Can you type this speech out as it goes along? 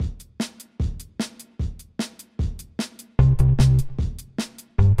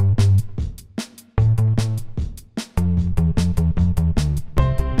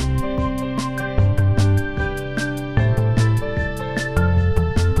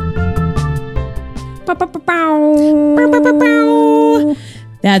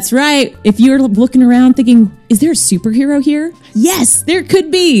That's right. If you're looking around thinking, is there a superhero here? Yes, there could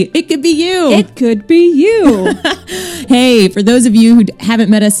be. It could be you. It could be you. Hey, for those of you who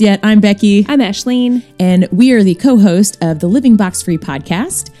haven't met us yet, I'm Becky. I'm Ashleen. And we are the co-host of the Living Box Free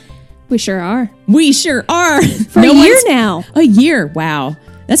podcast. We sure are. We sure are. For a year now. A year. Wow.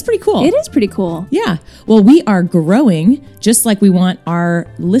 That's pretty cool. It is pretty cool. Yeah. Well, we are growing just like we want our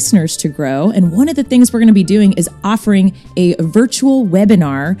listeners to grow. And one of the things we're going to be doing is offering a virtual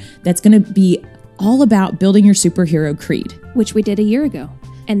webinar that's going to be all about building your superhero creed. Which we did a year ago.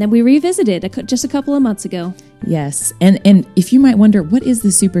 And then we revisited just a couple of months ago. Yes. And if you might wonder, what is the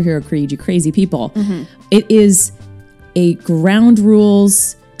superhero creed, you crazy people? Mm-hmm. It is a ground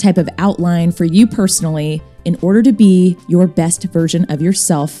rules type of outline for you personally in order to be your best version of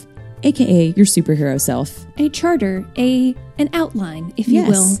yourself, aka your superhero self. A charter, an outline, if you Yes.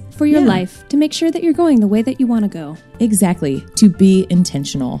 will, for your life to make sure that you're going the way that you want to go. Exactly. To be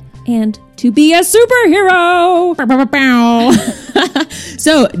intentional. And to be a superhero.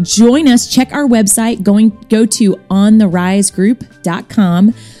 So join us, check our website, go to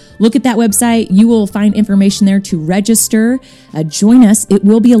ontherisegroup.com. Look at that website. You will find information there to register. Join us. It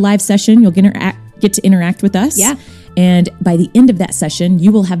will be a live session. You'll get to interact with us. Yeah. And by the end of that session,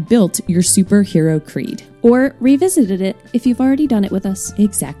 you will have built your superhero creed. Or revisited it if you've already done it with us.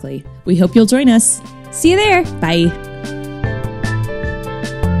 Exactly. We hope you'll join us. See you there. Bye.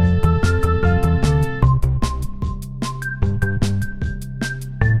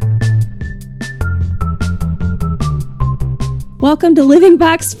 Welcome to Living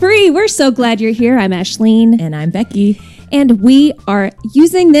Box Free. We're so glad you're here. I'm Ashleen. And I'm Becky. And we are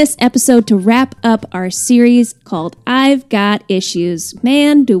using this episode to wrap up our series called I've Got Issues.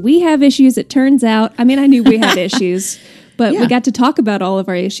 Man, do we have issues, it turns out. I mean, I knew we had issues, but we got to talk about all of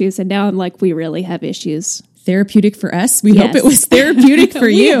our issues, and now I'm like, we really have issues. Therapeutic for us. We hope it was therapeutic for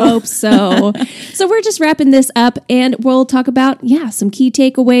you. We hope so. So we're just wrapping this up, and we'll talk about, some key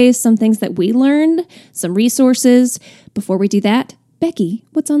takeaways, some things that we learned, some resources. Before we do that, Becky,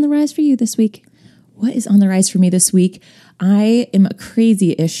 what's on the rise for you this week? What is on the rise for me this week? I am a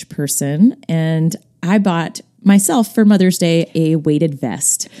crazy-ish person, and I bought myself for Mother's Day a weighted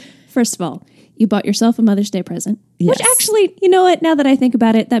vest. First of all, you bought yourself a Mother's Day present. Yes. Which actually, you know what? Now that I think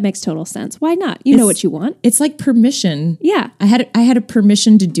about it, that makes total sense. Why not? You know what you want. It's like permission. Yeah. I had a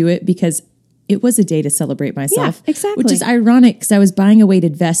permission to do it because it was a day to celebrate myself. Yeah, exactly. Which is ironic because I was buying a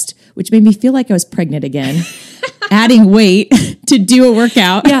weighted vest, which made me feel like I was pregnant again, adding weight to do a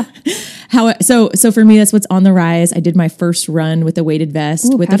workout. Yeah. So for me, that's what's on the rise. I did my first run with a weighted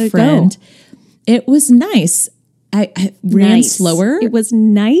vest with a friend. It was nice. I ran slower. It was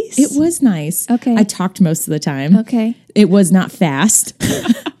nice? It was nice. Okay. I talked most of the time. Okay. It was not fast,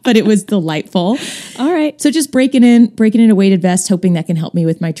 but it was delightful. All right. So just breaking in a weighted vest, hoping that can help me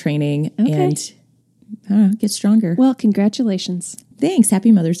with my training and get stronger. Well, congratulations. Thanks.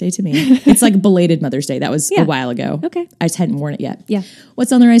 Happy Mother's Day to me. It's like belated Mother's Day. That was a while ago. Okay. I just hadn't worn it yet. Yeah.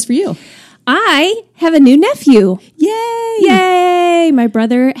 What's on the rise for you? I have a new nephew. Yay! Yay! My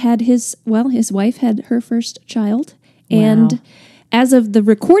brother had his wife had her first child. Wow. And as of the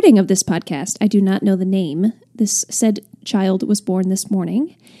recording of this podcast, I do not know the name. This said child was born this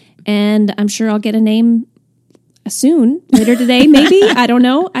morning. And I'm sure I'll get a name soon, later today, maybe. I don't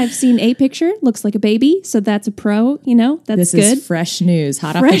know. I've seen a picture. Looks like a baby. So that's a pro, that's this good. Is fresh news,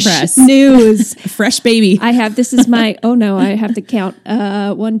 hot Fresh off the press. news. Fresh baby. This is my, I have to count.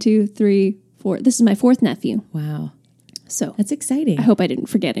 1, 2, 3, 4. This is my fourth nephew. Wow. So That's exciting. I hope I didn't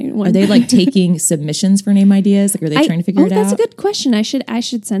forget anyone. Are they like taking submissions for name ideas? Like, are they trying to figure it out? That's a good question. I should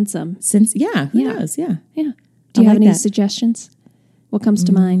send some. Who knows? Yeah. Yeah. Do you have any suggestions? What comes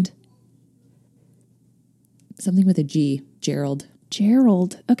to mind? Something with a G. Gerald.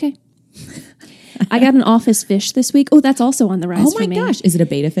 Gerald. Okay. I got an office fish this week. Oh, that's also on the rise for me. Oh my gosh. Is it a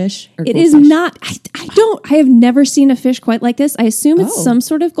beta fish? Or it is not. I have never seen a fish quite like this. I assume it's some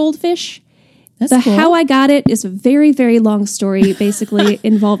sort of goldfish. That's cool. How I got it is a very, very long story, basically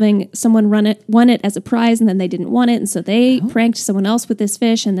involving someone won it as a prize, and then they didn't want it, and so they pranked someone else with this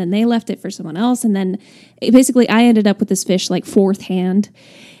fish, and then they left it for someone else, and then basically I ended up with this fish like fourth hand.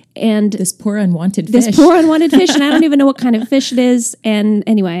 And this poor unwanted fish. and I don't even know what kind of fish it is. And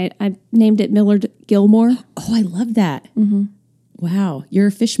anyway, I named it Millard Gilmore. Oh, I love that. Mm-hmm. Wow, you're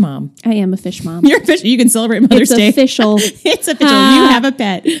a fish mom. I am a fish mom. You're a fish. You can celebrate Mother's Day. It's official. It's official. You have a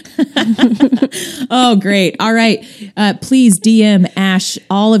pet. Oh, great. All right. Please DM Ash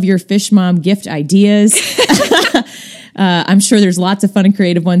all of your fish mom gift ideas. I'm sure there's lots of fun and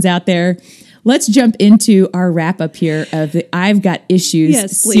creative ones out there. Let's jump into our wrap up here of the I've Got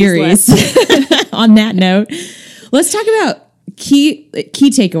Issues series. on that note, let's talk about key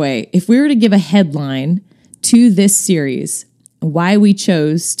takeaway. If we were to give a headline to this series, why we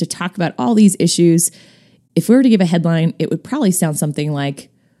chose to talk about all these issues, if we were to give a headline, it would probably sound something like,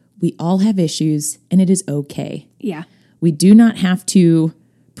 we all have issues and it is okay. Yeah. We do not have to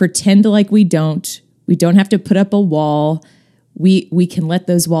pretend like we don't. We don't have to put up a wall. We can let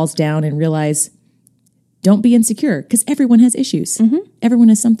those walls down and realize, don't be insecure, because everyone has issues. Everyone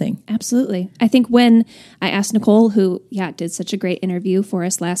has something. Absolutely. I think when I asked Nicole, who, did such a great interview for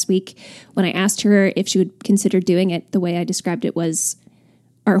us last week, when I asked her if she would consider doing it, the way I described it was,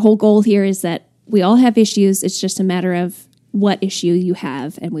 our whole goal here is that we all have issues. It's just a matter of what issue you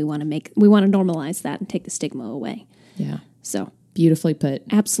have, and we want to normalize that and take the stigma away. Yeah. So beautifully put.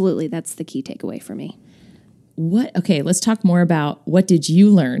 Absolutely. That's the key takeaway for me. Okay, let's talk more about what did you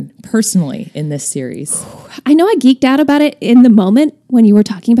learn personally in this series? I know I geeked out about it in the moment when you were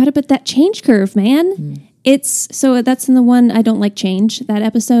talking about it, but that change curve, man, that's in the one I don't like change, that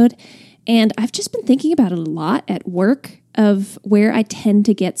episode. And I've just been thinking about it a lot at work of where I tend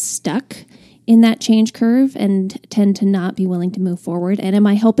to get stuck in that change curve and tend to not be willing to move forward. And am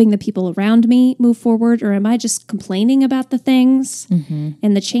I helping the people around me move forward, or am I just complaining about the things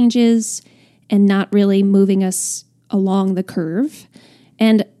and the changes and not really moving us along the curve?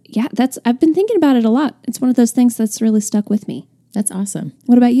 And I've been thinking about it a lot. It's one of those things that's really stuck with me. That's awesome.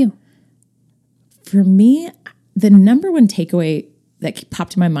 What about you? For me, the number one takeaway that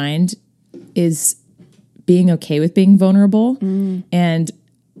popped in my mind is being okay with being vulnerable. And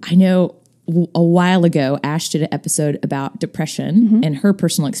I know a while ago, Ash did an episode about depression and her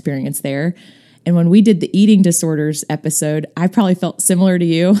personal experience there. And when we did the eating disorders episode, I probably felt similar to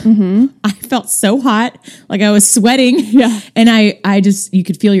you. I felt so hot, like I was sweating. Yeah. And I just, you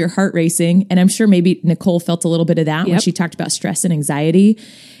could feel your heart racing. And I'm sure maybe Nicole felt a little bit of that when she talked about stress and anxiety.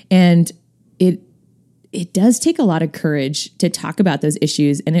 And it does take a lot of courage to talk about those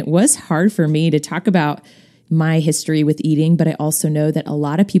issues. And it was hard for me to talk about my history with eating, but I also know that a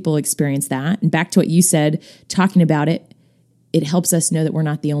lot of people experience that. And back to what you said, talking about it, it helps us know that we're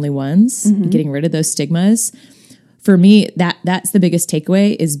not the only ones, getting rid of those stigmas. For me, that's the biggest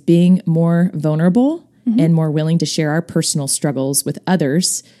takeaway, is being more vulnerable and more willing to share our personal struggles with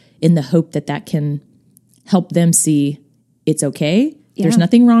others in the hope that that can help them see it's okay. Yeah. There's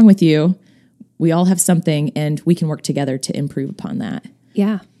nothing wrong with you. We all have something, and we can work together to improve upon that.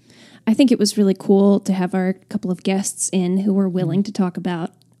 Yeah. I think it was really cool to have our couple of guests in who were willing to talk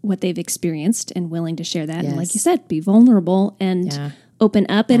about what they've experienced and willing to share that. Yes. And like you said, be vulnerable and open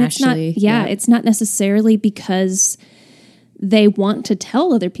up. And Ashley, it's not necessarily because they want to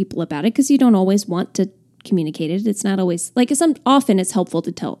tell other people about it, because you don't always want to communicate it. It's not always often it's helpful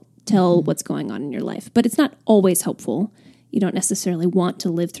to tell what's going on in your life, but it's not always helpful. You don't necessarily want to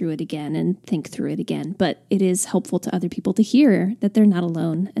live through it again and think through it again, but it is helpful to other people to hear that they're not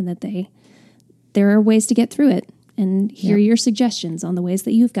alone and that there are ways to get through it, and hear your suggestions on the ways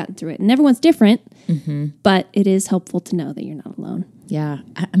that you've gotten through it. And everyone's different, but it is helpful to know that you're not alone. Yeah.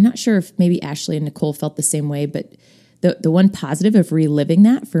 I'm not sure if maybe Ashley and Nicole felt the same way, but the one positive of reliving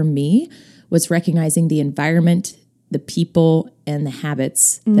that for me was recognizing the environment, the people, and the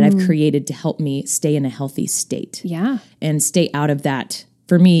habits that I've created to help me stay in a healthy state. Yeah. And stay out of that,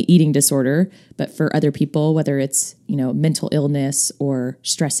 for me, eating disorder, but for other people, whether it's, mental illness or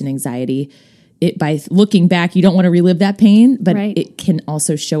stress and anxiety, by looking back, you don't want to relive that pain, but it can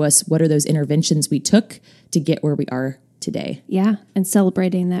also show us what are those interventions we took to get where we are today. Yeah. And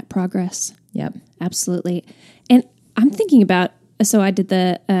celebrating that progress. Yep. Absolutely. And I'm thinking about, so I did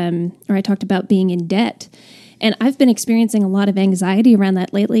I talked about being in debt. And I've been experiencing a lot of anxiety around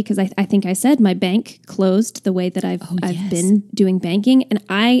that lately, because I think I said my bank closed the way that I've been doing banking. And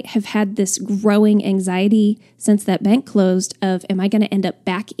I have had this growing anxiety since that bank closed of, am I going to end up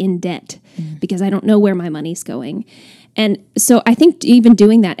back in debt? Because I don't know where my money's going. And so I think even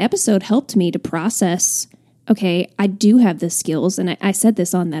doing that episode helped me to process, okay, I do have the skills, and I said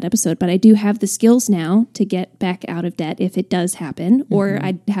this on that episode, but I do have the skills now to get back out of debt if it does happen, or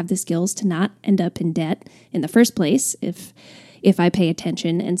I have the skills to not end up in debt in the first place if I pay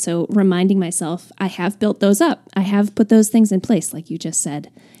attention. And so reminding myself, I have built those up. I have put those things in place, like you just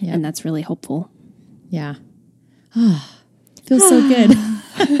said, and that's really hopeful. Yeah. Feels so good.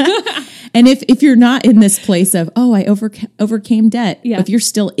 And if you're not in this place of, I overcame debt, if you're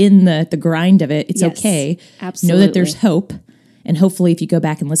still in the grind of it, it's okay. Absolutely. Know that there's hope. And hopefully if you go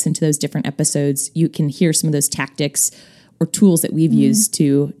back and listen to those different episodes, you can hear some of those tactics or tools that we've used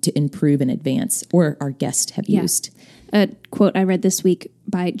to improve and advance, or our guests have used. A quote I read this week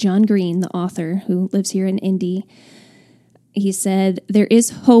by John Green, the author who lives here in Indy. he said, there is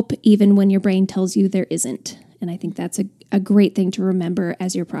hope even when your brain tells you there isn't. And I think that's a great thing to remember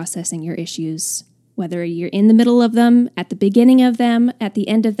as you're processing your issues, whether you're in the middle of them, at the beginning of them, at the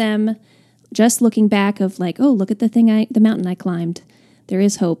end of them, just looking back of like, oh, look at the mountain I climbed. There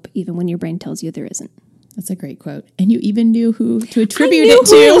is hope even when your brain tells you there isn't. That's a great quote. And you even knew who to attribute I knew it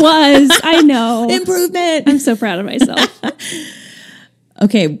to. Who it was. I know. Improvement. I'm so proud of myself.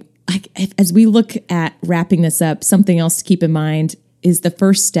 Okay. As we look at wrapping this up, something else to keep in mind is the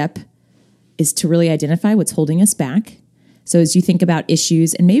first step is to really identify what's holding us back. So as you think about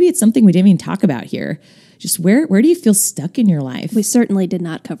issues, and maybe it's something we didn't even talk about here, just where do you feel stuck in your life? We certainly did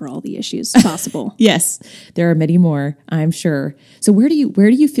not cover all the issues possible. Yes, there are many more, I'm sure. So where do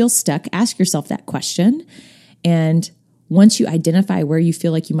you feel stuck? Ask yourself that question. And once you identify where you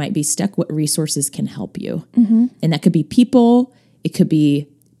feel like you might be stuck, what resources can help you? Mm-hmm. And that could be people, it could be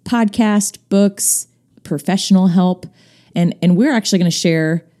podcast, books, professional help. And we're actually going to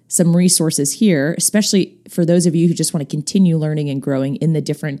share some resources here, especially for those of you who just want to continue learning and growing in the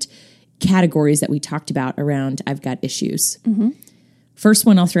different categories that we talked about around I've got issues. Mm-hmm. First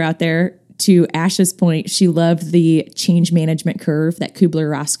one I'll throw out there, to Ash's point, she loved the change management curve, that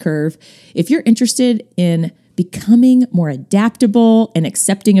Kubler-Ross curve. If you're interested in becoming more adaptable and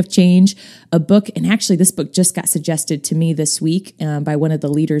accepting of change, a book, and actually this book just got suggested to me this week by one of the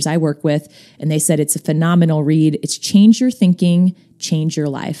leaders I work with, and they said it's a phenomenal read. It's Change Your Thinking, Change Your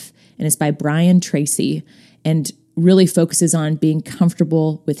Life, and it's by Brian Tracy, and really focuses on being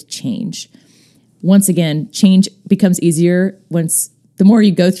comfortable with change. Once again, change becomes easier once the more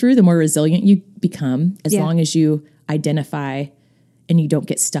you go through, the more resilient you become, as long as you identify and you don't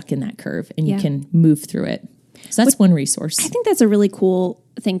get stuck in that curve and you can move through it. So that's one resource. I think that's a really cool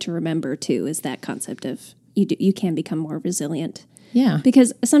thing to remember too, is that concept of you can become more resilient. Yeah.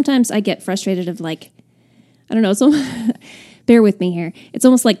 Because sometimes I get frustrated of like, I don't know, so bear with me here. It's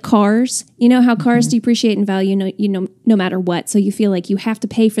almost like cars. You know how cars depreciate in value, no matter what. So you feel like you have to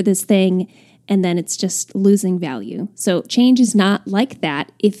pay for this thing and then it's just losing value. So change is not like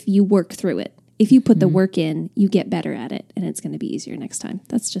that if you work through it. If you put the work in, you get better at it and it's going to be easier next time.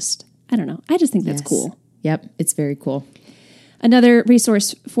 That's just, I don't know. I just think that's cool. Yep, it's very cool. Another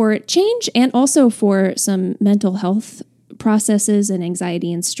resource for change and also for some mental health processes and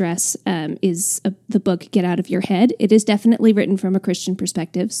anxiety and stress is the book Get Out of Your Head. It is definitely written from a Christian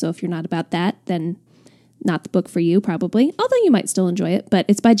perspective, so if you're not about that, then not the book for you probably, although you might still enjoy it. But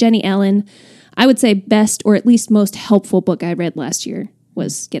it's by Jenny Allen. I would say best or at least most helpful book I read last year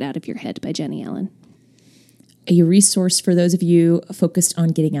was Get Out of Your Head by Jenny Allen. A resource for those of you focused on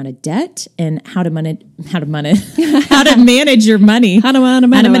getting out of debt and how to manage your money. I'm going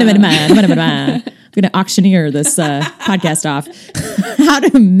to auctioneer this podcast off. How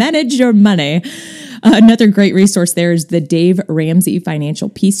to manage your money. Another great resource there is the Dave Ramsey Financial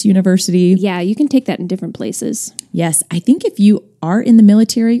Peace University. Yeah, you can take that in different places. Yes, I think if you are in the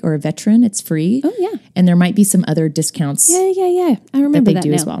military or a veteran, it's free. Oh, yeah. And there might be some other discounts. Yeah. I remember that do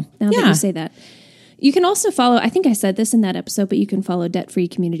now, as well. Now that you say that. You can also follow, I think I said this in that episode, but you can follow Debt Free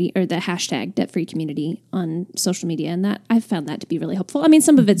Community or the hashtag Debt Free Community on social media. And that I've found that to be really helpful. I mean,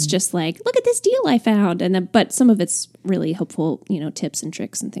 some of it's just like, look at this deal I found. But some of it's really helpful, tips and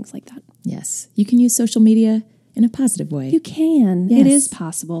tricks and things like that. Yes. You can use social media in a positive way. You can. Yes. It is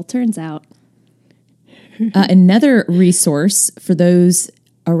possible. Turns out. Another resource for those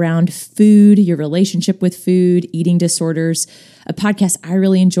around food, your relationship with food, eating disorders, a podcast I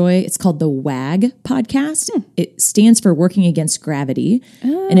really enjoy. It's called the WAG podcast. It stands for Working Against Gravity.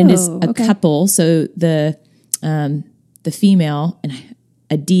 And it is a couple. So the female, and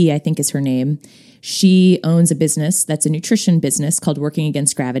Adi, I think is her name, she owns a business that's a nutrition business called Working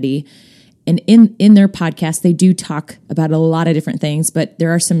Against Gravity. And in their podcast, they do talk about a lot of different things, but there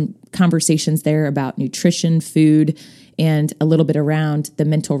are some conversations there about nutrition, food, and a little bit around the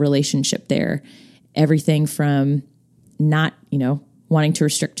mental relationship there. Everything from not, wanting to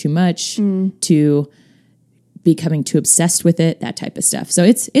restrict too much to becoming too obsessed with it, that type of stuff. So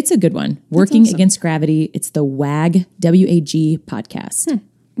it's a good one. Working Against Gravity. It's the WAG, W-A-G podcast.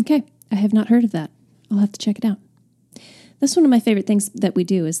 Okay. I have not heard of that. I'll have to check it out. That's one of my favorite things that we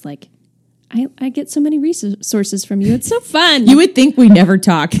do is like, I get so many resources from you. It's so fun. You would think we never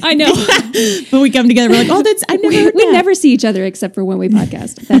talk. I know. But we come together, we're like, I never heard We never see each other except for when we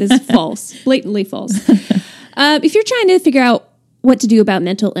podcast. That is false. Blatantly false. If you're trying to figure out what to do about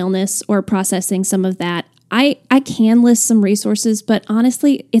mental illness or processing some of that, I can list some resources, but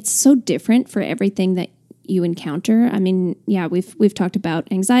honestly, it's so different for everything that you encounter. I mean, yeah, we've talked about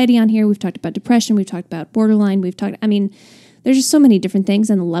anxiety on here. We've talked about depression. We've talked about borderline. There's just so many different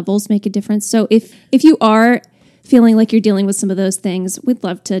things and the levels make a difference. So if you are feeling like you're dealing with some of those things, we'd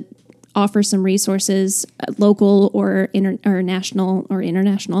love to offer some resources, local or national or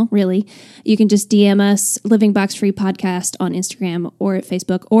international, really. You can just DM us, Living Box Free Podcast on Instagram or at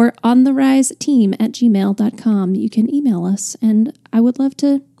Facebook, or ontheriseteam@gmail.com. You can email us, and I would love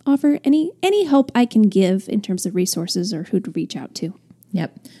to offer any help I can give in terms of resources or who to reach out to.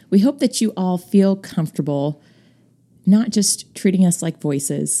 Yep. We hope that you all feel comfortable not just treating us like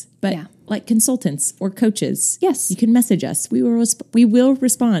voices, but like consultants or coaches. Yes. You can message us. We will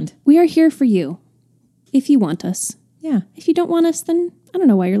respond. We are here for you if you want us. Yeah. If you don't want us, then I don't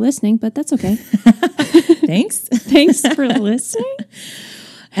know why you're listening, but that's okay. Thanks. Thanks for listening.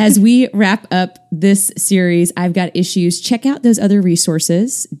 As we wrap up this series, I've Got Issues, check out those other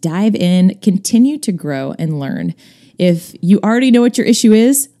resources, dive in, continue to grow and learn. If you already know what your issue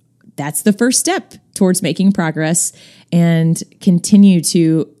is, that's the first step towards making progress, and continue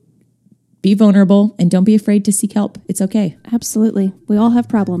to be vulnerable and don't be afraid to seek help. It's okay. Absolutely. We all have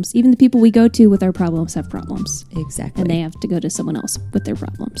problems. Even the people we go to with our problems have problems. Exactly. And they have to go to someone else with their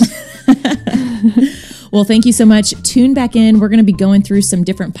problems. Well, thank you so much. Tune back in. We're going to be going through some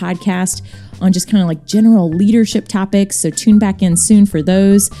different podcasts on just kind of like general leadership topics. So tune back in soon for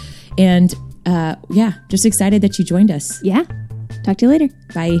those. And just excited that you joined us. Yeah. Talk to you later.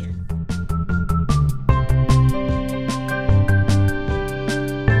 Bye.